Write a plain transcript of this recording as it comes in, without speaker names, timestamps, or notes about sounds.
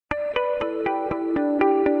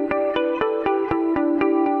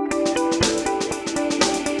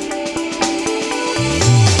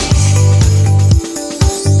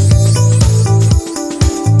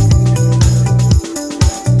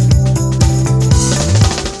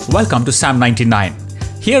Welcome to Psalm 99.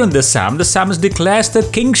 Here in this psalm, the psalmist declares the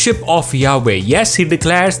kingship of Yahweh. Yes, he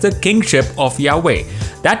declares the kingship of Yahweh.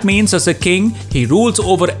 That means as a king, he rules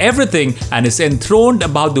over everything and is enthroned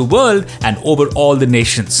above the world and over all the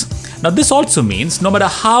nations. Now this also means no matter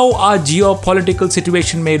how our geopolitical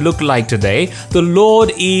situation may look like today, the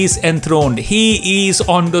Lord is enthroned. He is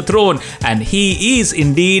on the throne and he is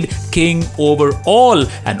indeed king over all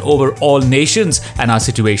and over all nations and our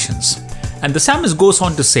situations. And the psalmist goes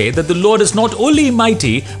on to say that the Lord is not only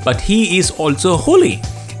mighty, but he is also holy.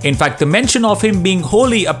 In fact, the mention of him being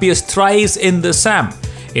holy appears thrice in the psalm.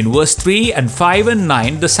 In verse 3 and 5 and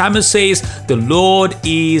 9, the psalmist says, "The Lord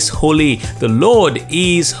is holy. The Lord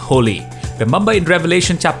is holy." Remember in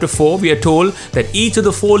Revelation chapter 4, we are told that each of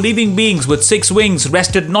the four living beings with 6 wings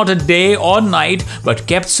rested not a day or night, but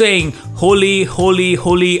kept saying, "Holy, holy,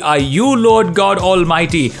 holy are you, Lord God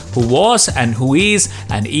Almighty, who was and who is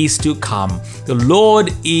to come." The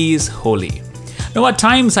Lord is holy. Now at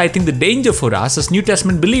times I think the danger for us as New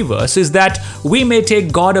Testament believers is that we may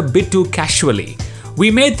take God a bit too casually. We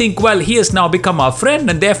may think, well, he has now become our friend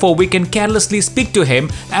and therefore we can carelessly speak to him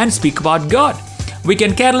and speak about God. We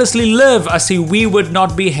can carelessly live as if we would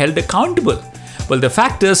not be held accountable. Well, the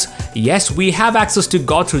fact is, yes, we have access to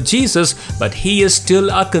God through Jesus, but he is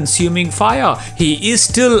still a consuming fire. He is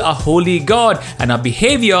still a holy God, and our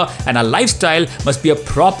behavior and our lifestyle must be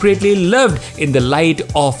appropriately lived in the light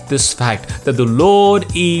of this fact that the Lord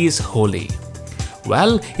is holy.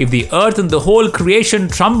 Well, if the earth and the whole creation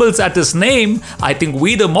trembles at his name, I think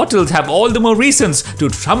we the mortals have all the more reasons to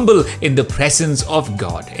tremble in the presence of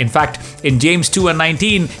God. In fact, in James 2 and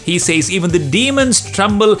 19, he says even the demons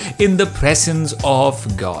tremble in the presence of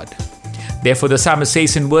God. Therefore, the psalmist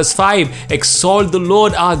says in verse 5, "Exalt the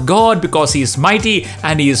Lord our God because he is mighty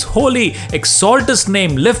and he is holy. Exalt his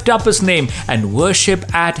name, lift up his name and worship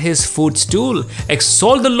at his footstool."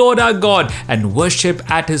 Exalt the Lord our God and worship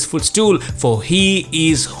at his footstool, for he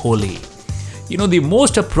is holy. You know, the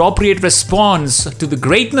most appropriate response to the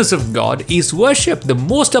greatness of God is worship. The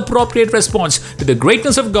most appropriate response to the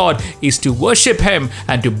greatness of God is to worship him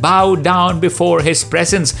and to bow down before his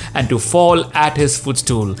presence and to fall at his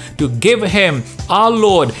footstool, to give him, our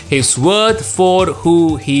Lord, his worth for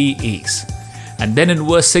who he is. And then in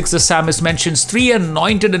verse 6, the psalmist mentions 3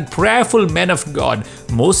 anointed and prayerful men of God,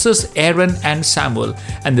 Moses, Aaron, and Samuel.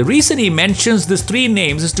 And the reason he mentions these 3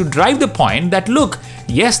 names is to drive the point that, look,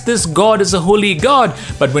 yes, this God is a holy God,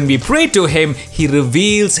 but when we pray to him, he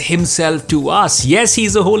reveals himself to us. Yes, he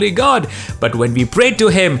is a holy God, but when we pray to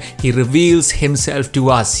him, he reveals himself to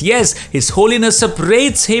us. Yes, his holiness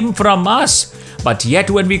separates him from us. But yet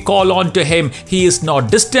when we call on to him, he is not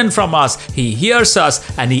distant from us. He hears us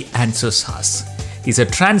and he answers us. He's a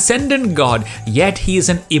transcendent God, yet he is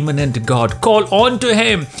an immanent God. Call on to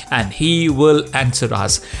him and he will answer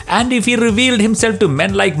us. And if he revealed himself to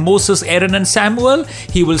men like Moses, Aaron, and Samuel,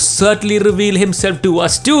 he will certainly reveal himself to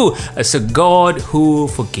us too as a God who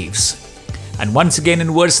forgives. And once again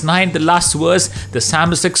in verse 9, the last verse, the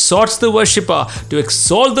psalmist exhorts the worshipper to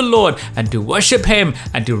exalt the Lord and to worship him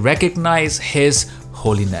and to recognize his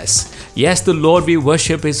holiness. Yes, the Lord we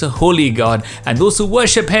worship is a holy God, and those who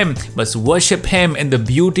worship him must worship him in the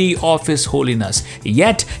beauty of his holiness.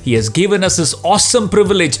 Yet he has given us this awesome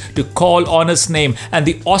privilege to call on his name and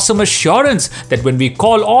the awesome assurance that when we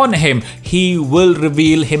call on him, he will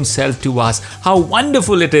reveal himself to us. How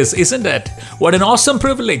wonderful it is, isn't it? What an awesome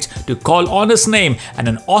privilege to call on his name and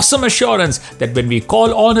an awesome assurance that when we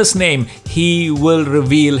call on his name, he will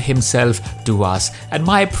reveal himself to us. And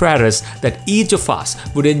my prayer is that each of us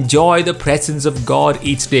would enjoy the presence of God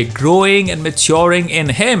each day, growing and maturing in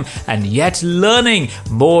him and yet learning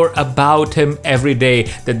more about him every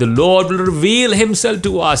day, that the Lord will reveal himself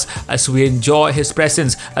to us as we enjoy his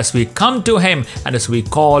presence, as we come to him and as we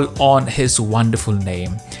call on his wonderful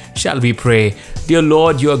name. Shall we pray? Dear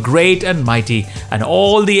Lord, you are great and mighty, and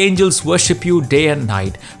all the angels worship you day and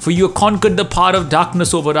night, for you conquered the power of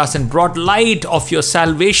darkness over us and brought light of your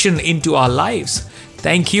salvation into our lives.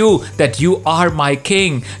 Thank you that you are my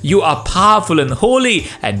King. You are powerful and holy,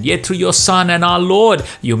 and yet through your Son and our Lord,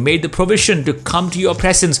 you made the provision to come to your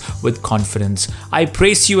presence with confidence. I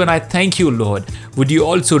praise you and I thank you, Lord. Would you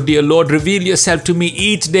also, dear Lord, reveal yourself to me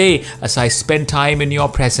each day as I spend time in your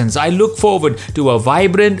presence. I look forward to a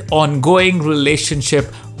vibrant, ongoing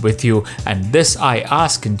relationship with you. And this I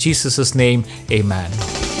ask in Jesus' name, amen.